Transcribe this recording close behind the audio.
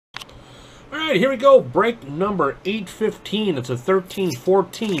Alright, here we go. Break number 815. It's a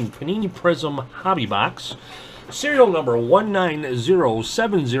 1314 Panini Prizm Hobby Box. Serial number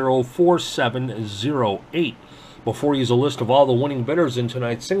 190704708. Before you use a list of all the winning bidders in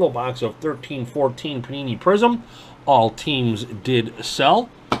tonight's single box of 1314 Panini Prizm, all teams did sell.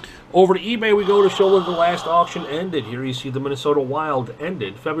 Over to eBay we go to show that the last auction ended. Here you see the Minnesota Wild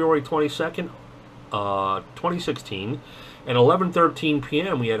ended February 22nd, 2016. At 11:13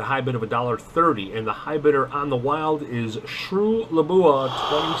 p.m. we had a high bid of $1.30, and the high bidder on the Wild is Shrew Labua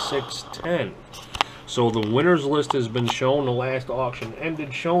 2610. So the winners list has been shown. The last auction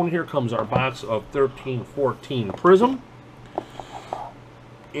ended. Shown. Here comes our box of 1314 Prizm,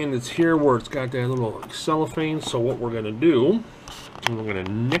 and it's here where it's got that little cellophane. So what we're gonna do, we're gonna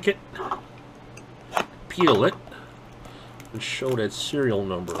nick it, peel it, and show that serial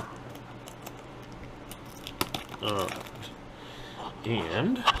number.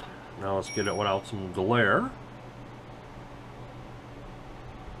 And now let's get it without some glare.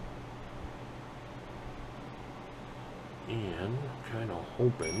 And I'm kind of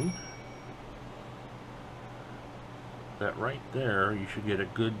hoping that right there you should get a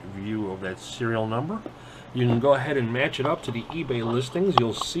good view of that serial number. You can go ahead and match it up to the eBay listings.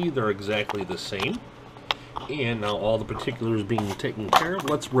 You'll see they're exactly the same. And now all the particulars being taken care of,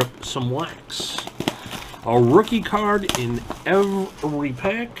 let's rip some wax. A rookie card in every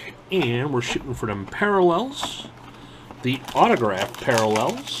pack, and we're shooting for them parallels, the autograph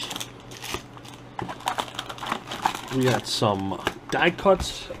parallels. We got some die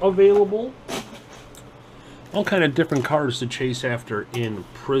cuts available, all kind of different cards to chase after in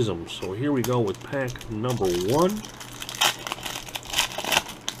Prizm. So here we go with pack number 1.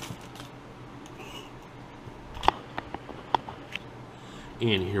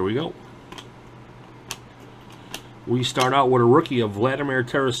 And here we go. We start out with a rookie of Vladimir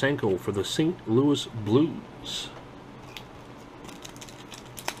Tarasenko for the St. Louis Blues.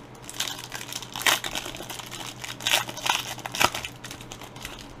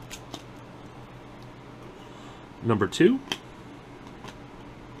 Number 2.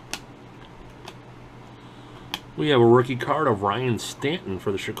 We have a rookie card of Ryan Stanton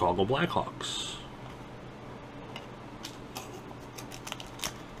for the Chicago Blackhawks.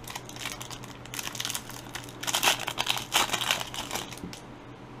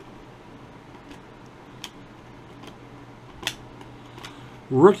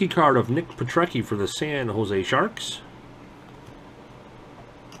 Rookie card of Nick Petrecki for the San Jose Sharks.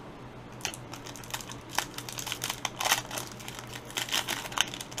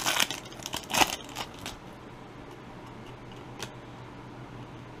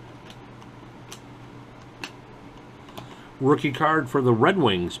 Rookie card for the Red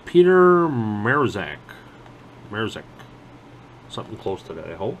Wings, Peter Mrazek. Something close to that,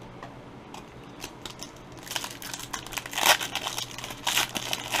 I hope.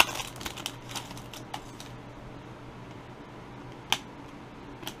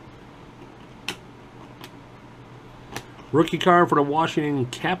 Rookie card for the Washington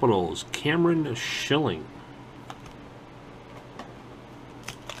Capitals, Cameron Schilling.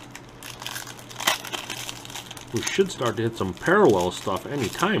 We should start to hit some parallel stuff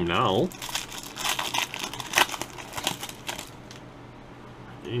anytime now.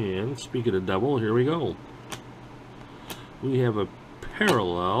 And speak of the devil, here we go. We have a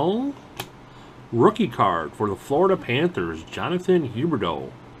parallel rookie card for the Florida Panthers, Jonathan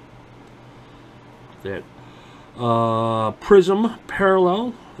Huberdeau. That Prizm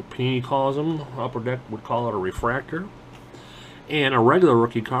parallel, the Panini calls them, Upper Deck would call it a refractor, and a regular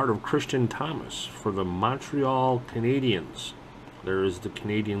rookie card of Christian Thomas for the Montreal Canadiens. There is the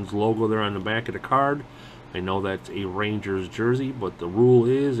Canadiens logo there on the back of the card. I know that's a Rangers jersey, but the rule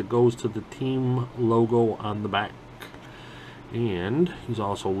is it goes to the team logo on the back. And he's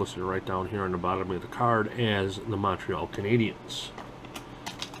also listed right down here on the bottom of the card as the Montreal Canadiens.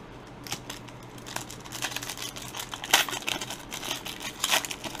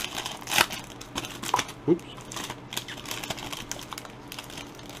 Oops.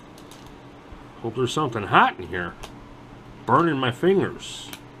 Hope there's something hot in here. Burning my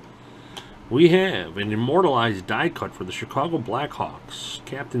fingers. We have an immortalized die cut for the Chicago Blackhawks,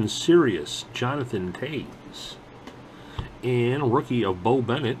 Captain Sirius, Jonathan Toews. And a rookie of Bo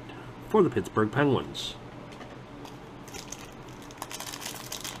Bennett for the Pittsburgh Penguins.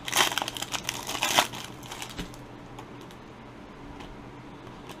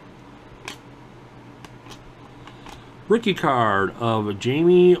 Rookie card of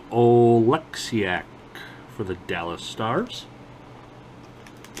Jamie Oleksiak for the Dallas Stars.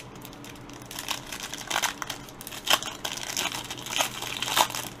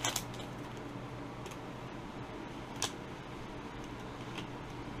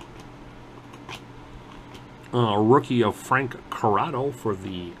 Rookie of Frank Corrado for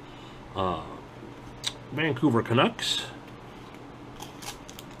the Vancouver Canucks.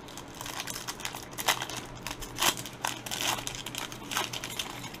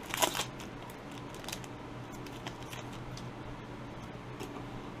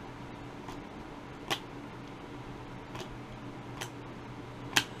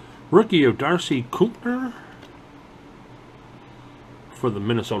 Rookie of Darcy Kuntner for the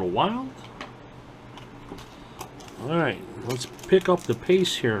Minnesota Wild. Alright, let's pick up the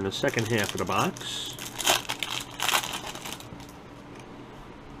pace here in the second half of the box.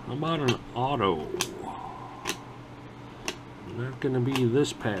 How about an auto? Not going to be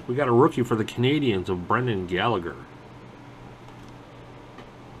this pack. We got a rookie for the Canadians of Brendan Gallagher.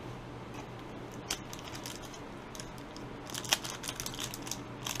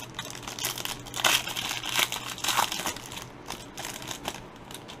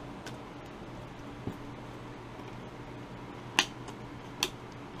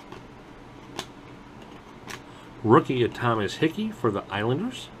 Rookie of Thomas Hickey for the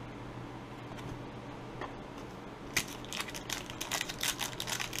Islanders.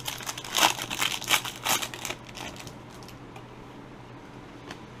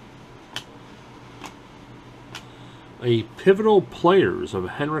 A pivotal players of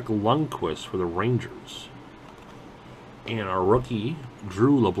Henrik Lundqvist for the Rangers. And our rookie,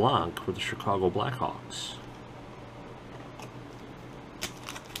 Drew LeBlanc for the Chicago Blackhawks.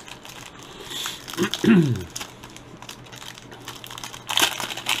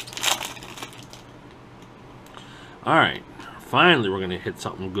 Alright, finally we're going to hit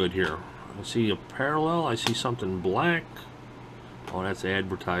something good here. I see a parallel, I see something black. Oh, that's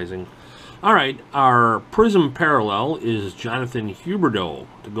advertising. Alright, our Prizm parallel is Jonathan Huberdeau.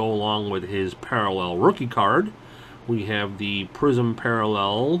 To go along with his parallel rookie card, we have the Prizm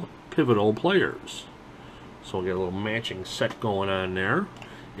parallel pivotal players. So we'll get a little matching set going on there.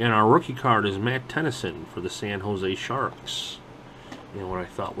 And our rookie card is Matt Tennyson for the San Jose Sharks. And what I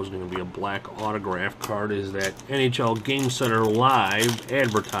thought was going to be a black autograph card is that NHL Game Center Live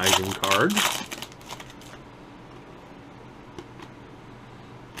advertising card.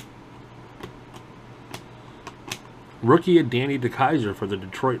 Rookie of Danny DeKeyser for the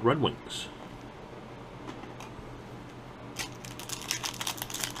Detroit Red Wings.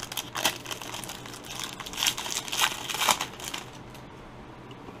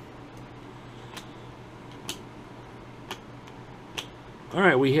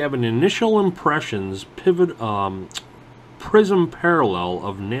 Alright, we have an Initial Impressions Prizm parallel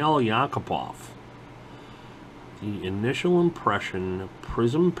of Nail Yakupov. The Initial Impression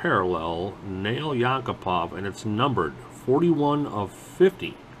Prizm parallel Nail Yakupov, and it's numbered 41 of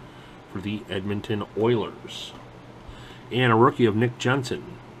 50 for the Edmonton Oilers. And a rookie of Nick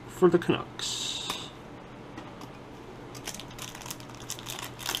Jensen for the Canucks.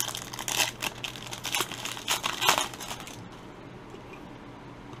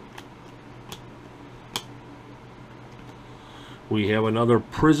 We have another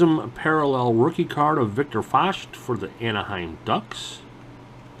Prizm parallel rookie card of Victor Fascht for the Anaheim Ducks.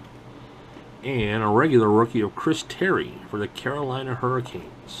 And a regular rookie of Chris Terry for the Carolina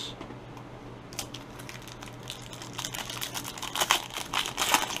Hurricanes.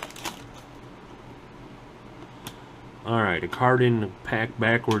 Alright, a card in pack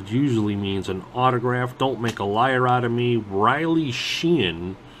backwards usually means an autograph. Don't make a liar out of me. Riley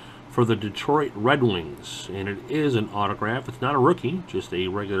Sheehan for the Detroit Red Wings, and it is an autograph. It's not a rookie, just a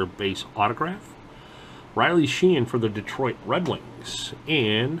regular base autograph. Riley Sheehan for the Detroit Red Wings,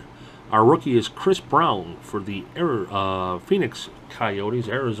 and our rookie is Chris Brown for the Phoenix Coyotes,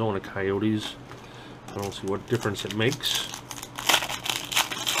 Arizona Coyotes. I don't see what difference it makes.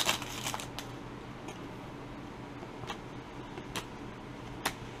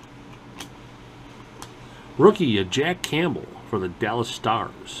 Rookie Jack Campbell for the Dallas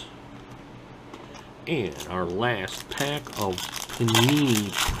Stars. And our last pack of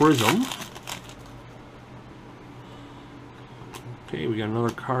Panini Prizm. Okay, we got another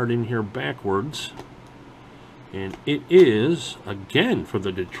card in here backwards. And it is, again, for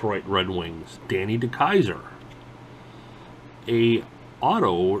the Detroit Red Wings, Danny DeKeyser. A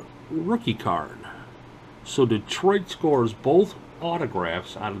auto rookie card. So Detroit scores both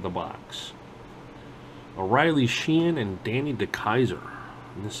autographs out of the box. Riley Sheehan and Danny DeKeyser.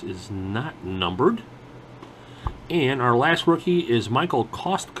 This is not numbered. And our last rookie is Michael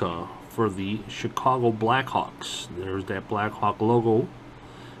Kostka for the Chicago Blackhawks. There's that Blackhawk logo.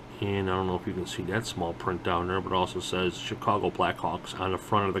 And I don't know if you can see that small print down there, but it also says Chicago Blackhawks on the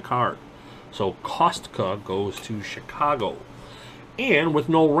front of the card. So Kostka goes to Chicago. And with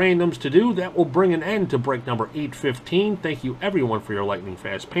no randoms to do, that will bring an end to break number 815. Thank you everyone for your lightning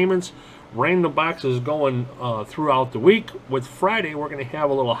fast payments. Random boxes going throughout the week. With Friday, we're going to have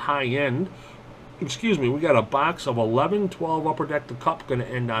a little high end. Excuse me, we got a box of 11, 12 Upper Deck the Cup going to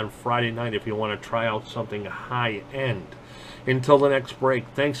end on Friday night if you want to try out something high end. Until the next break,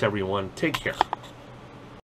 thanks everyone. Take care.